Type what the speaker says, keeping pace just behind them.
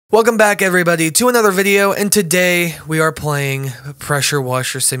Welcome back everybody to another video, and today we are playing Pressure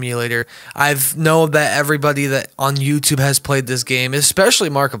Washer Simulator. I know that everybody that on YouTube has played this game, especially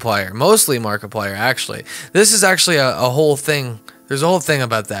Markiplier, mostly Markiplier actually. This is actually a whole thing. There's a whole thing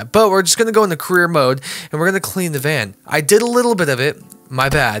about that, but we're just going to go into career mode and we're going to clean the van. I did a little bit of it, my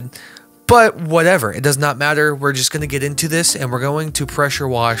bad. But whatever, it does not matter. We're just going to get into this and we're going to pressure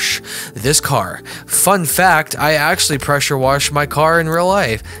wash this car. Fun fact, I actually pressure wash my car in real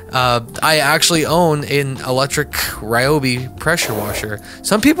life. I actually own an electric Ryobi pressure washer.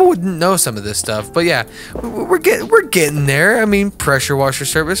 Some people wouldn't know some of this stuff, but yeah, we're getting there. I mean, pressure washer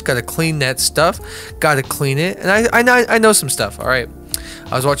service, got to clean that stuff, got to clean it. And I know some stuff, all right.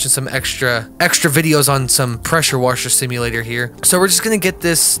 I was watching some extra videos on some pressure washer simulator here. So we're just gonna get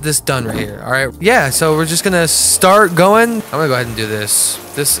this done right here. All right. Yeah, so we're just gonna start going. I'm gonna go ahead and do this.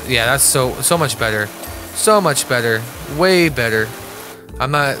 Yeah, that's so much better. So much better. Way better.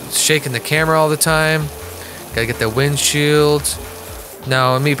 I'm not shaking the camera all the time. Gotta get the windshield.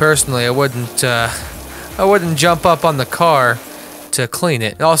 Now, me personally, I wouldn't jump up on the car to clean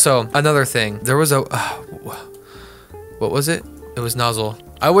it. Also, another thing, there was a what was it? It was nozzle.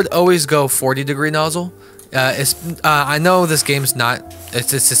 I would always go 40-degree nozzle. I know this game's not.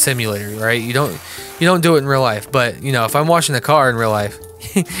 It's a simulator, right? You don't do it in real life. But you know, if I'm washing a car in real life,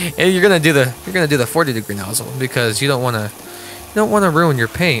 and you're gonna do the 40-degree nozzle because you don't want to ruin your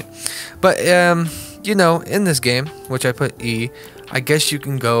paint. But you know, in this game, which I put E, I guess you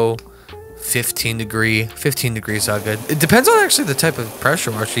can go 15 degrees. 15 degrees is all good. It depends on actually the type of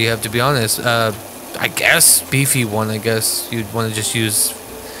pressure washer you have, to be honest. I guess beefy one. I guess you'd want to just use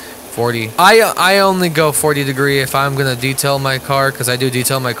 40. I only go 40-degree if I'm gonna detail my car, because I do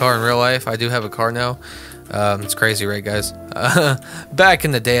detail my car in real life. I do have a car now. It's crazy, right, guys? Back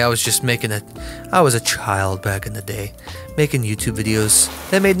in the day, I was just I was a child back in the day, making YouTube videos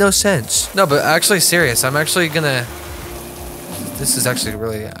that made no sense. No, but actually, serious. I'm actually gonna. This is actually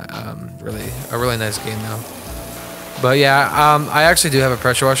really a really nice game now. But yeah, I actually do have a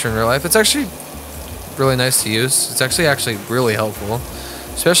pressure washer in real life. It's actually really nice to use. It's actually really helpful,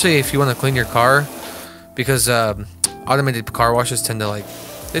 especially if you want to clean your car, because automated car washes tend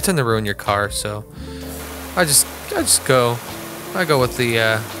to ruin your car. So I go with the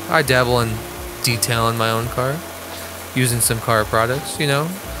I dabble in detailing my own car, using some car products. You know,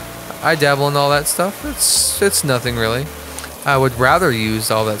 I dabble in all that stuff. It's nothing really. I would rather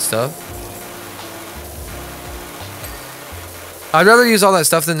use all that stuff. I'd rather use all that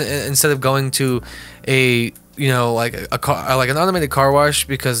stuff than instead of going to a, you know, like an automated car wash,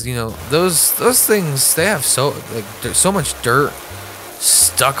 because you know those things, they have there's so much dirt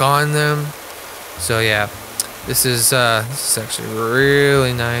stuck on them. So yeah, this is actually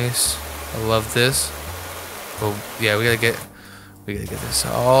really nice. I love this. Oh yeah, we gotta get this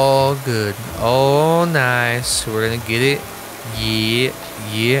all good, all nice. We're gonna get it. Yeah.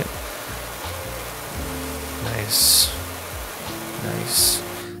 Nice.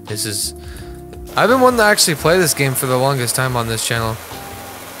 I've been wanting to actually play this game for the longest time on this channel,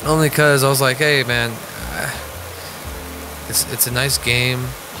 only because I was like, hey man, it's a nice game.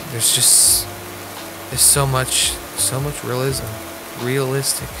 There's so much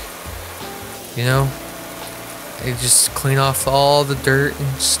realistic, you know. You just clean off all the dirt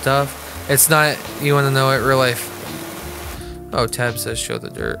and stuff. It's not, you want to know it, real life. Oh, tab says show the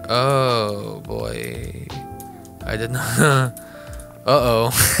dirt. Oh boy, I did not. Uh-oh.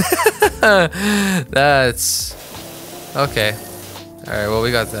 That's okay. Alright, well,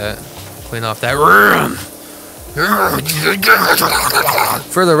 we got that. Clean off that.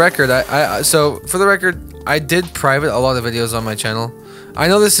 For the record, I did private a lot of videos on my channel. I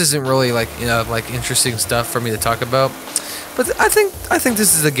know this isn't really like, you know, like interesting stuff for me to talk about, but I think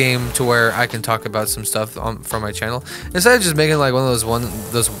this is a game to where I can talk about some stuff from my channel instead of just making like one of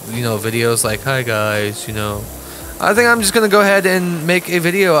those you know, videos like, hi guys, you know. I think I'm just gonna go ahead and make a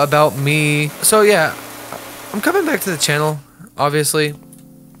video about me. So yeah, I'm coming back to the channel, obviously,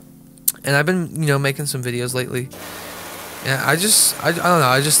 and I've been, you know, making some videos lately. And I don't know.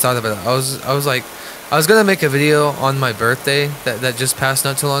 I just thought about it. I was like, I was gonna make a video on my birthday that just passed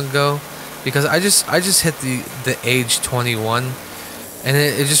not too long ago, because I just hit the age 21, and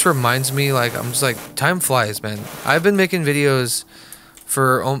it just reminds me, like, I'm just like, time flies, man. I've been making videos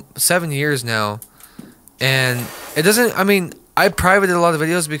for 7 years now. And it doesn't, I mean, I privated a lot of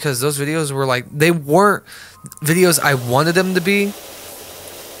videos because those videos were like, they weren't videos I wanted them to be.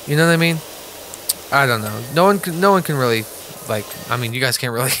 You know what I mean? I don't know. No one can really, like, I mean, you guys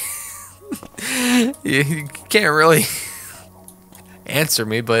can't really, you can't really answer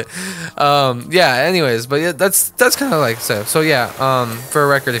me, but yeah. Anyways, but yeah, that's kind of like so. So yeah. For a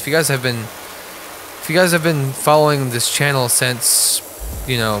record, if you guys have been following this channel since,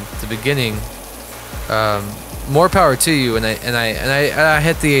 you know, the beginning, more power to you. And I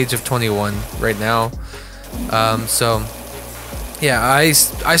hit the age of 21 right now. So yeah, I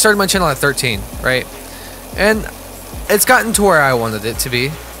started my channel at 13, right? And it's gotten to where I wanted it to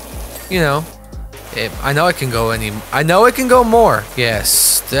be. You know, I know it can go more.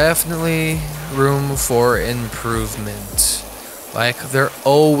 Yes, definitely room for improvement. Like there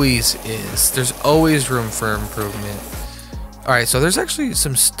always is. There's always room for improvement. All right, so there's actually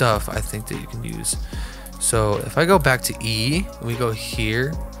some stuff I think that you can use. So if I go back to E, and we go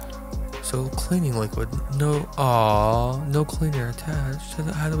here. So cleaning liquid, no cleaner attached.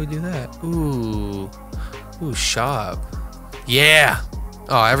 How do we do that? Ooh, shop. Yeah.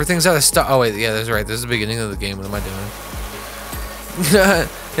 Oh, everything's out of stock. Oh wait, yeah, that's right. This is the beginning of the game. What am I doing?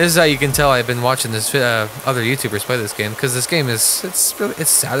 This is how you can tell I've been watching this other YouTubers play this game, because this game it's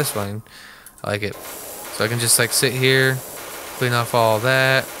satisfying. I like it. So I can just like sit here, clean off all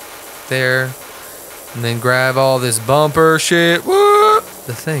that there, and then grab all this bumper shit. Woo!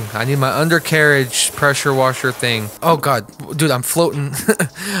 The thing. I need my undercarriage pressure washer thing. Oh god, dude, I'm floating.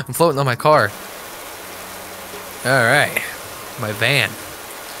 I'm floating on my car. All right, my van.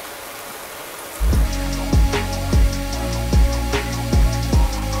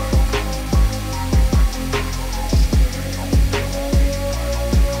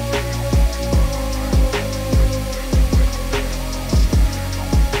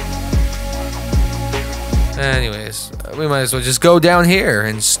 Anyways, we might as well just go down here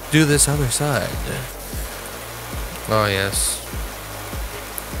and do this other side. Oh yes.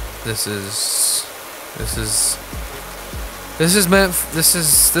 This is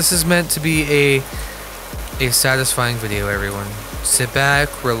meant to be a satisfying video, everyone. Sit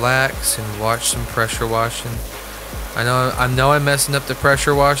back, relax, and watch some pressure washing. I know I'm messing up the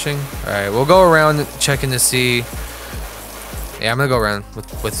pressure washing. All right, we'll go around checking to see. Yeah, I'm gonna go around with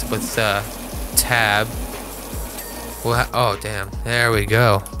tab. Oh damn! There we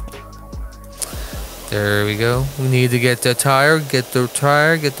go. There we go. We need to get the tire, get the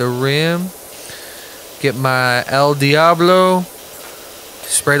rim, get my El Diablo,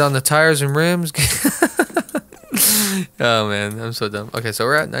 spray it on the tires and rims. Oh man, I'm so dumb. Okay, so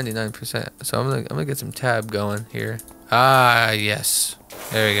we're at 99%. So I'm gonna get some tab going here. Ah yes,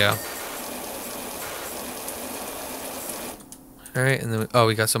 there we go. All right, and then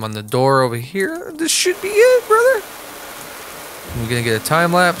we got some on the door over here. This should be it, brother. We're gonna get a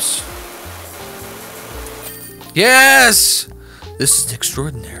time lapse. Yes! This is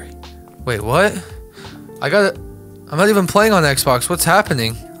extraordinary. Wait, what? I'm not even playing on Xbox. What's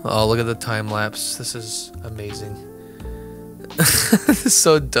happening? Oh, look at the time lapse. This is amazing. This is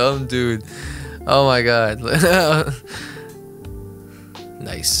so dumb, dude. Oh my god.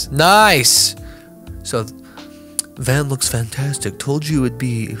 Nice. So, van looks fantastic. Told you it'd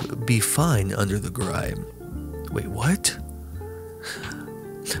be fine under the grime. Wait, what?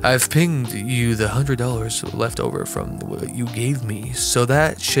 I've pinged you the $100 left over from what you gave me, so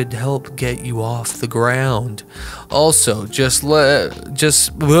that should help get you off the ground. Also, just met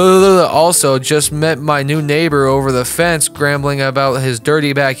my new neighbor over the fence grumbling about his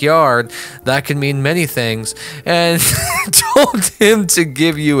dirty backyard. That can mean many things, and told him to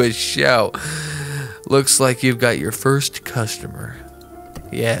give you a shout. Looks like you've got your first customer.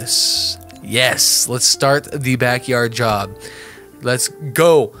 Yes, let's start the backyard job. Let's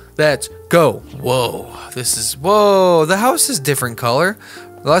go. Whoa. The house is different color.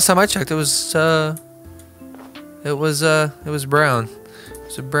 The last time I checked, it was brown.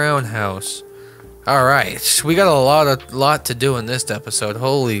 It's a brown house. All right, we got a lot to do in this episode.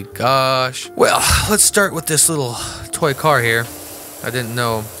 Holy gosh. Well, let's start with this little toy car here. I didn't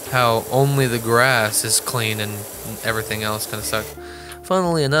know how only the grass is clean and everything else kind of sucks.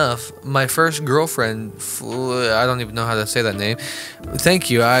 Funnily enough, my first girlfriend, I don't even know how to say that name. Thank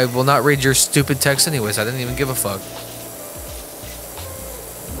you, I will not read your stupid text anyways. I didn't even give a fuck.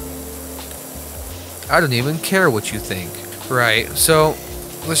 I don't even care what you think. Right, so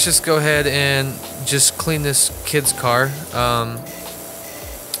let's just go ahead and just clean this kid's car. I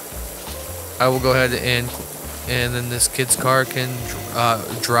will go ahead and then this kid's car can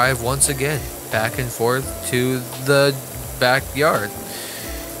drive once again back and forth to the backyard.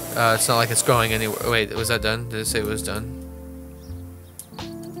 It's not like it's going anywhere. Wait, was that done? Did it say it was done?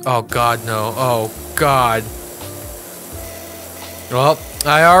 Oh god, no. Oh god. Well,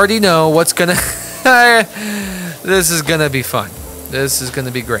 I already know what's gonna... This is gonna be fun. This is gonna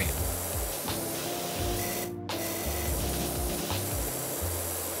be great.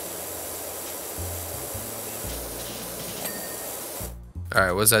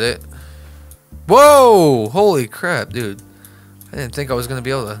 Alright, was that it? Whoa! Holy crap, dude. I didn't think I was gonna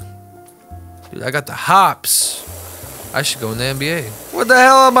be able to. Dude, I got the hops. I should go in the NBA. What the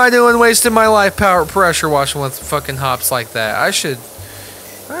hell am I doing wasting my life pressure washing with fucking hops like that? I should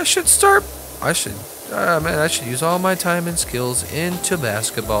man, I should use all my time and skills into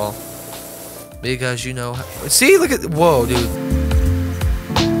basketball. Because you know, see, look at, whoa, dude.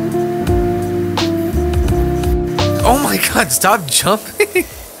 Oh my god, stop jumping.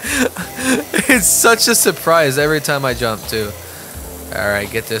 It's such a surprise every time I jump too.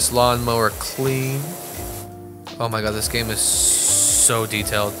 Alright, get this lawnmower clean. Oh my god, this game is so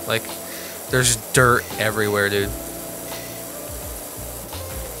detailed. Like, there's dirt everywhere, dude.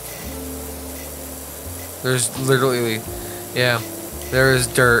 There's literally, yeah, there is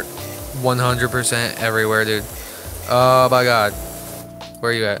dirt 100% everywhere, dude. Oh my god.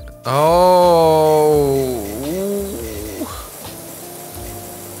 Where are you at? Oh.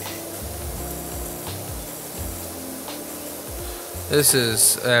 This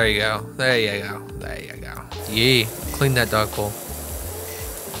is, there you go. There you go. There you go. Yeah. Clean that dog bowl.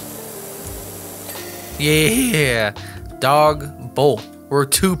 Yeah. Dog bowl. We're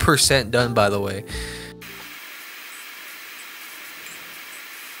 2% done, by the way.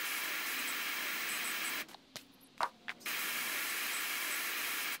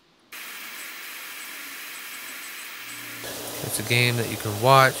 It's a game that you can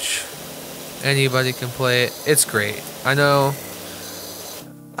watch. Anybody can play it. It's great. I know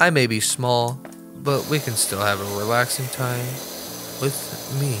I may be small, but we can still have a relaxing time with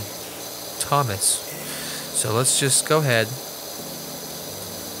me, Thomas. So let's just go ahead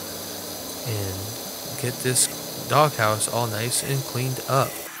and get this doghouse all nice and cleaned up.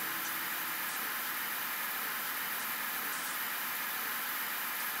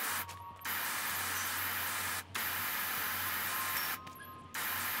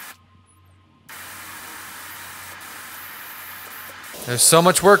 There's so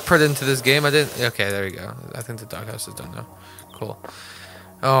much work put into this game. Okay, there we go. I think the doghouse is done now. Cool.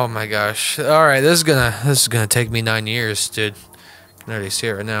 Oh my gosh. All right, this is gonna take me 9 years, dude. I can already see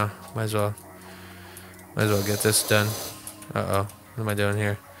it right now. Might as well get this done. Uh oh. What am I doing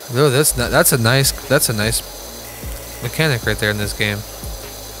here? Oh, that's a nice mechanic right there in this game.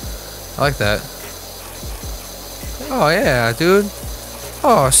 I like that. Oh yeah, dude.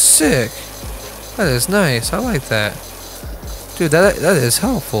 Oh, sick. That is nice. I like that. Dude, that is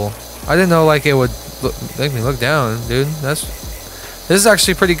helpful. I didn't know like it would make me look down, dude. This is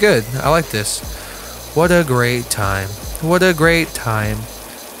actually pretty good. I like this. What a great time. What a great time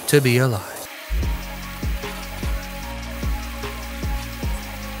to be alive.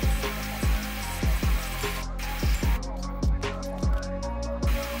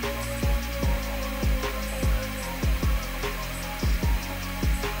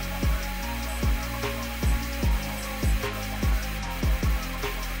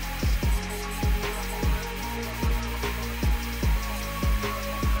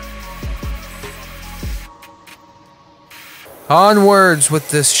 Onwards with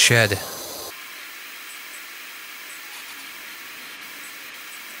this shed.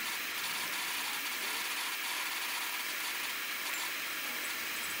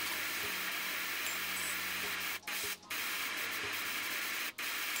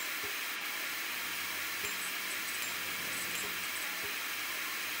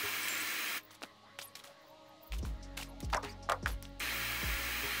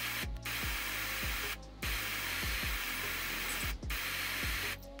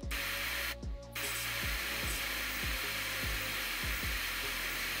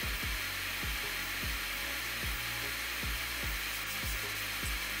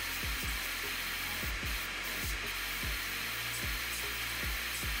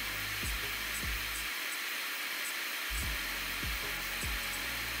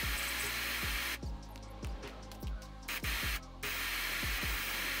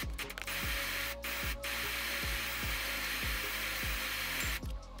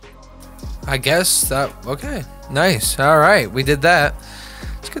 I guess that, okay, nice. All right, we did that.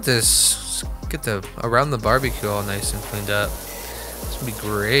 Let's get this, get the around the barbecue all nice and cleaned up. This would be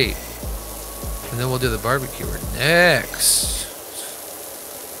great. And then we'll do the barbecue next.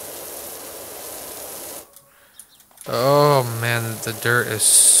 Oh man, the dirt is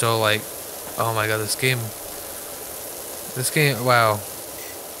so like, oh my god, this game, wow.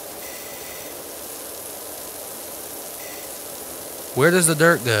 Where does the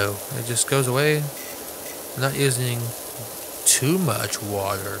dirt go? It just goes away. I'm not using too much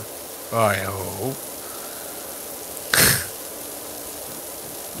water, I hope.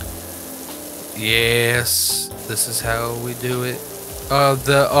 Yes, this is how we do it.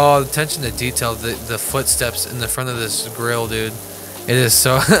 The attention to detail, the footsteps in the front of this grill, dude. It is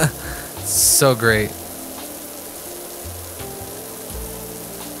so so great.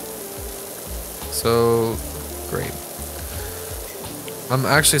 So great. I'm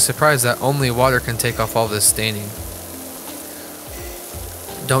actually surprised that only water can take off all this staining.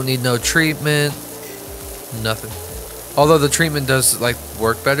 Don't need no treatment. Nothing. Although the treatment does like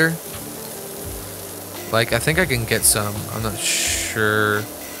work better. Like I think I can get some. I'm not sure.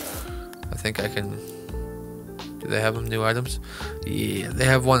 I think I can. Do they have them new items? Yeah, they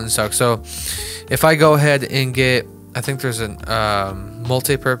have one in stock. So if I go ahead and get, I think there's a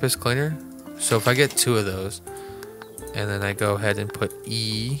multi-purpose cleaner. So if I get 2 of those, and then I go ahead and put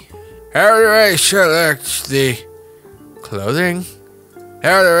E. How do I select the clothing?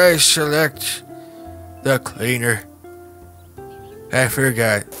 How do I select the cleaner? I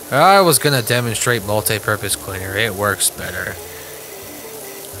forgot. I was gonna demonstrate multi-purpose cleaner. It works better.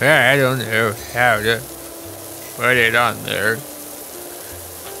 I don't know how to put it on there.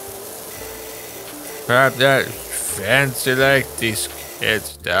 I'm not fancy like these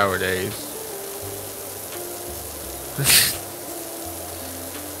kids nowadays.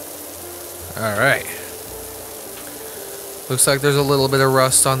 Alright. Looks like there's a little bit of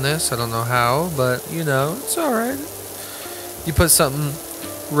rust on this. I don't know how, but you know, it's alright. You put something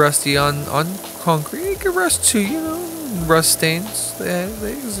rusty on concrete, it can rust too, you know. Rust stains. Yeah,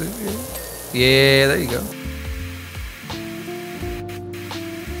 there you go.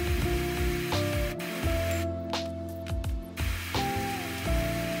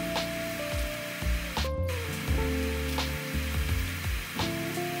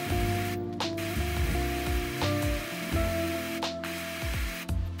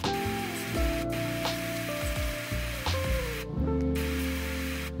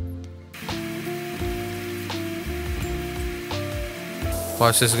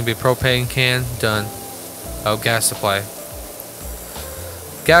 Watch, this is gonna be propane can, done. Oh, gas supply.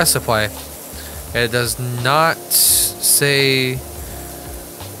 Gas supply. It does not say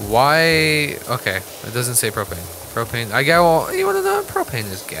why. Okay, it doesn't say propane. Propane. I got. Well, you wanna know? Propane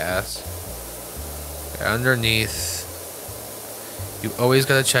is gas. Okay, underneath. You always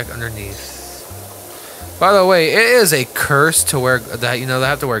gotta check underneath. By the way, it is a curse to wear that. You know, they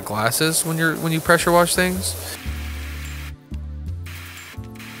have to wear glasses when you pressure wash things.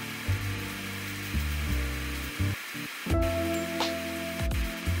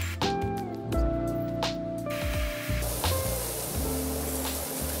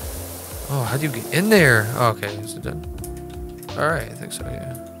 Oh, how do you get in there? Oh, okay, is it done? Alright, I think so,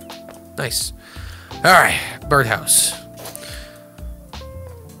 yeah. Nice. Alright, birdhouse.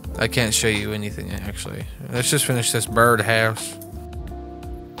 I can't show you anything, actually. Let's just finish this birdhouse.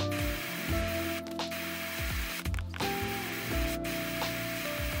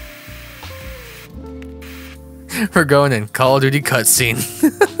 We're going in Call of Duty cutscene.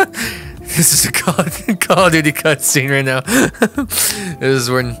 This is a Call of Duty cutscene right now. This is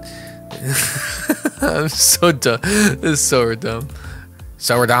when... I'm so dumb. This is so dumb.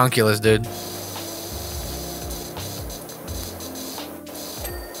 So redonkulous, dude.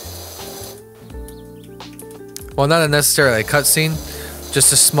 Well, not necessarily a cutscene,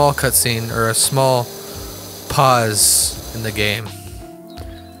 just a small cutscene or a small pause in the game.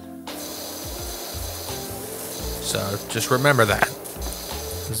 So just remember that.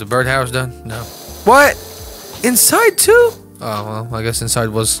 Is the birdhouse done? No. What? Inside too? Oh, well, I guess inside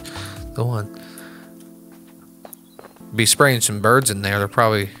was the one. Be spraying some birds in there. They're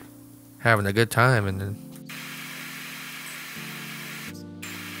probably having a good time, and then.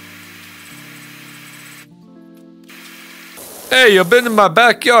 Hey, you've been in my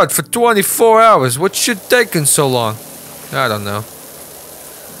backyard for 24 hours. What's you taking so long? I don't know.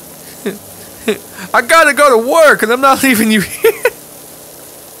 I gotta go to work, and I'm not leaving you here.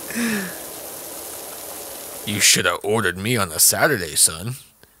 You should have ordered me on a Saturday, son.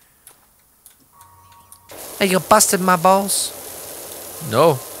 Hey, you busted my balls?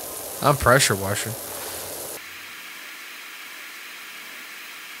 No, I'm pressure washer.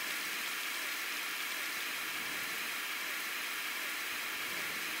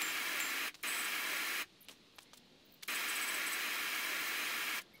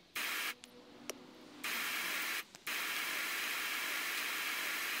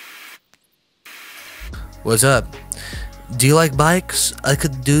 What's up? Do you like bikes? I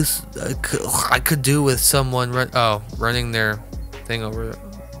could do with someone running their thing over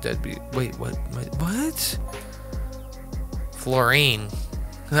deadbeat. Wait, what? What? Fluorine.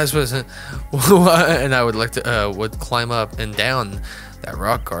 That's what. And I would like to would climb up and down that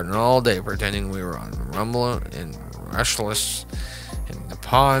rock garden all day, pretending we were on Rumble and Restless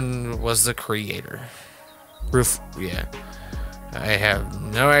Pond was the creator. Roof, yeah. I have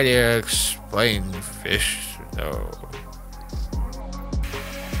no idea. Explain fish. No.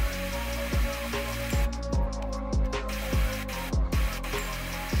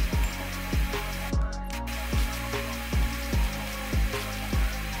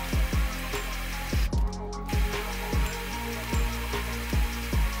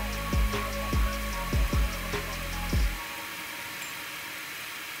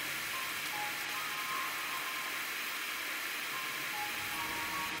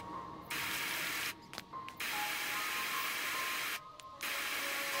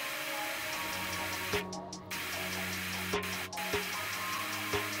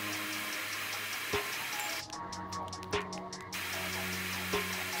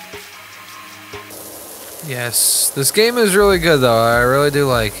 Yes, this game is really good though. I really do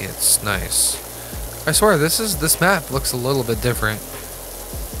like it. It's nice. I swear this map looks a little bit different.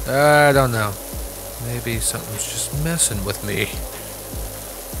 I don't know. Maybe something's just messing with me.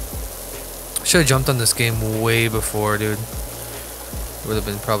 Should have jumped on this game way before, dude. It would have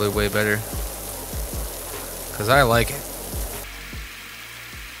been probably way better. Cause I like it.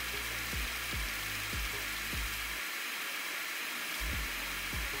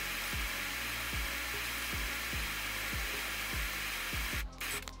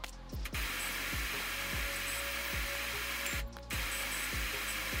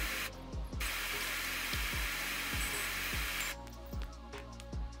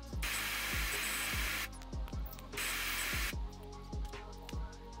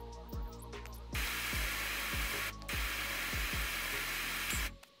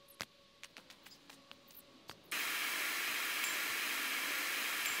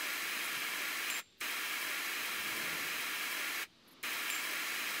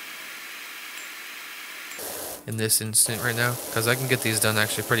 In this instant right now, because I can get these done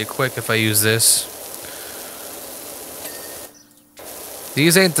actually pretty quick if I use this.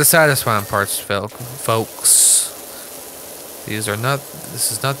 These ain't the satisfying parts, folks. These are not. This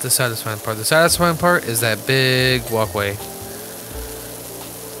is not the satisfying part. The satisfying part is that big walkway,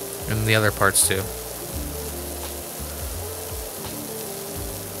 and the other parts too.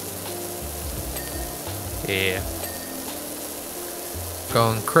 Yeah.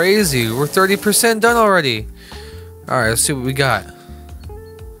 Going crazy. We're 30% done already. Alright, let's see what we got.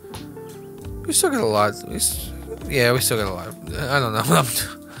 We still got a lot. Yeah, we still got a lot. I don't know.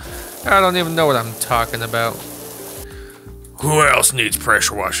 I don't even know what I'm talking about. Who else needs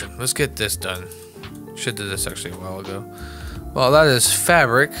pressure washing? Let's get this done. Should do this actually a while ago. Well, that is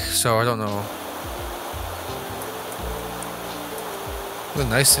fabric, so I don't know. What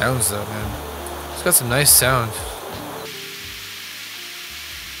nice sounds though, man. It's got some nice sound.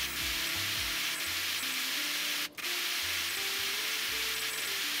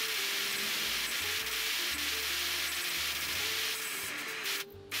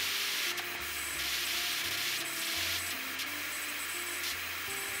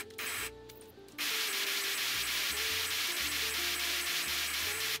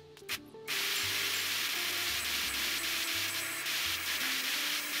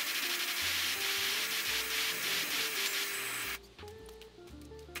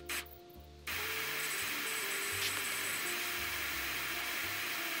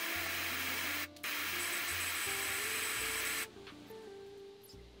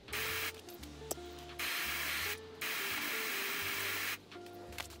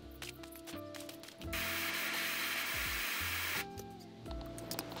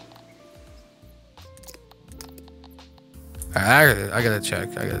 I gotta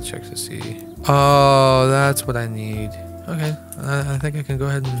check. I gotta check to see. Oh, that's what I need. Okay, I think I can go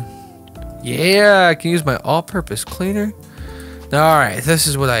ahead and... Yeah, I can use my all-purpose cleaner. Alright, this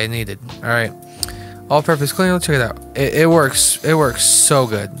is what I needed. Alright. All-purpose cleaner, let's check it out. It works. It works so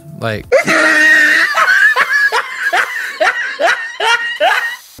good. Like...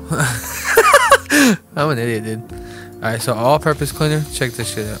 I'm an idiot, dude. Alright, so all-purpose cleaner. Check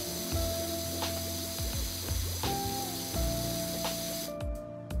this shit out.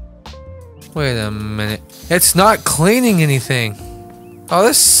 Wait a minute. It's not cleaning anything. Oh,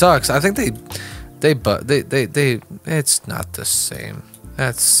 this sucks. I think it's not the same.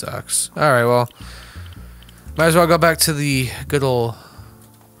 That sucks. Alright, well. Might as well go back to the good old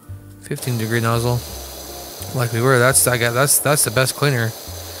 15-degree nozzle. Like we were. That's the best cleaner.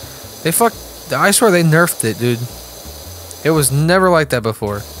 I swear they nerfed it, dude. It was never like that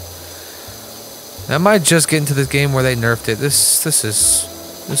before. I might just get into this game where they nerfed it. This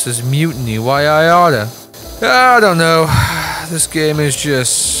is mutiny. Why I oughta. I don't know. This game is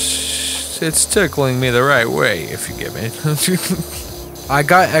just... It's tickling me the right way, if you get me. I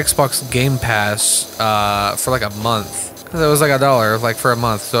got Xbox Game Pass for like a month. It was like $1 like for a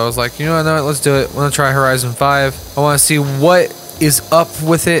month. So I was like, you know what, let's do it. I want to try Horizon 5. I want to see what is up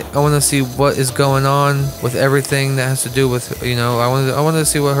with it. I want to see what is going on with everything that has to do with, you know, I wanted to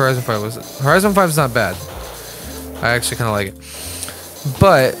see what Horizon 5 was. Horizon 5 is not bad. I actually kind of like it.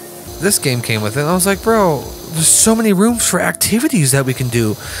 But this game came with it, and I was like, bro, there's so many rooms for activities that we can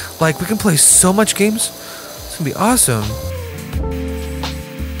do. Like, we can play so much games. It's gonna be awesome.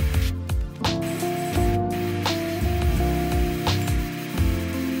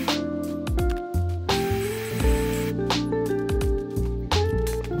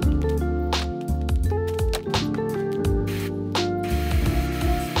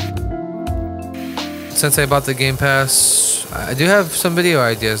 Since I bought the Game Pass, I do have some video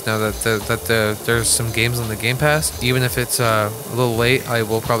ideas now that there's some games on the Game Pass. Even if it's a little late, I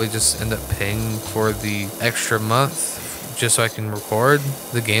will probably just end up paying for the extra month just so I can record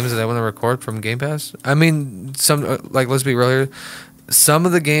the games that I want to record from Game Pass. I mean, some like, let's be real here, some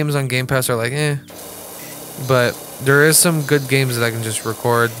of the games on Game Pass are like, but there is some good games that I can just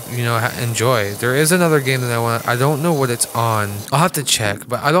record, you know, enjoy. There is another game that I don't know what it's on. I'll have to check,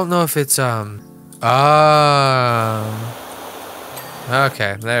 but I don't know if it's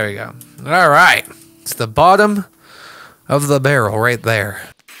okay, there we go. All right, it's the bottom of the barrel right there.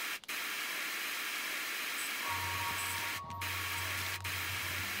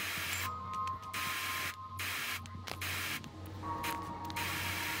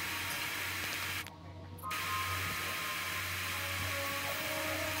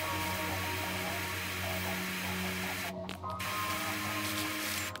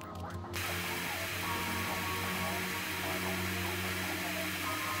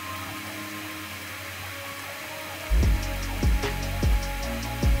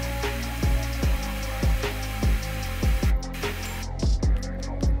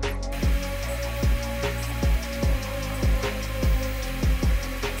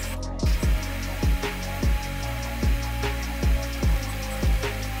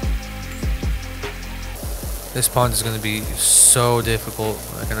 This pond is going to be so difficult.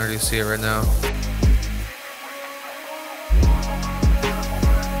 I can already see it right now.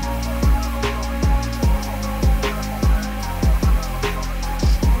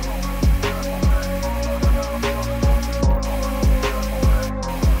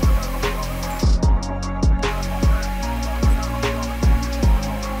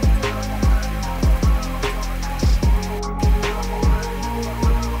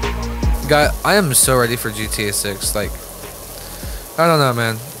 I am so ready for GTA 6. Like, I don't know,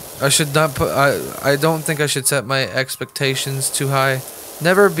 man. I should not put. I don't think I should set my expectations too high.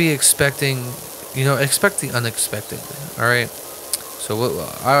 Never be expecting. You know, expect the unexpected. All right.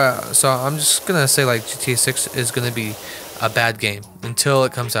 So I'm just gonna say like GTA 6 is gonna be a bad game until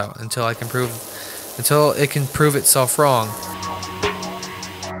it comes out. Until it can prove itself wrong.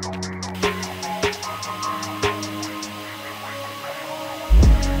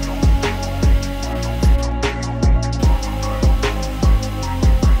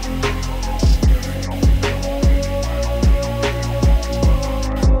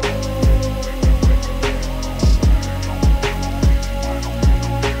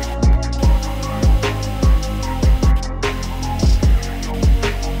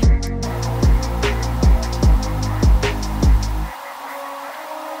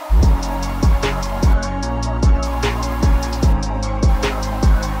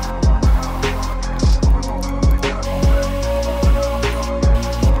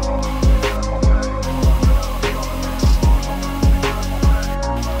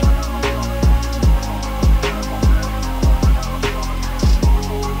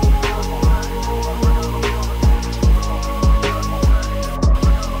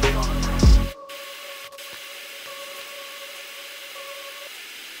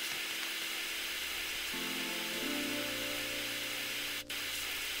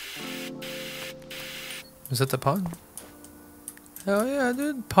 Is that the pond? Hell yeah,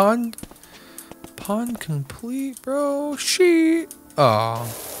 dude. Pond complete, bro. Shit. Oh.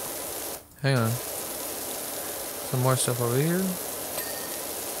 Hang on. Some more stuff over here.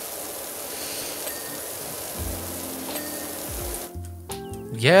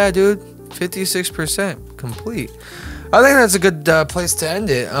 Yeah, dude. 56% complete. I think that's a good place to end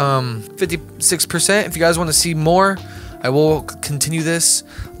it. 56%. If you guys want to see more, I will continue this.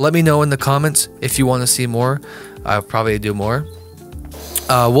 Let me know in the comments if you want to see more. I'll probably do more.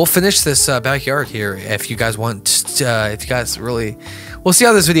 We'll finish this backyard here if you guys want. If you guys really, we'll see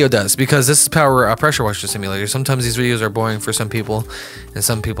how this video does, because this is pressure washer simulator. Sometimes these videos are boring for some people, and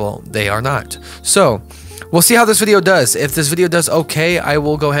some people they are not. So we'll see how this video does. If this video does okay, I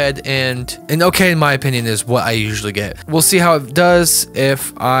will go ahead and okay in my opinion is what I usually get. We'll see how it does.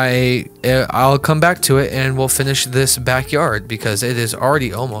 If I'll come back to it and we'll finish this backyard because it is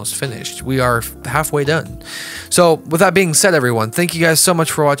already almost finished. We are halfway done. So with that being said, everyone, thank you guys so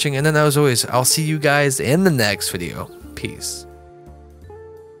much for watching, and then as always, I'll see you guys in the next video. Peace.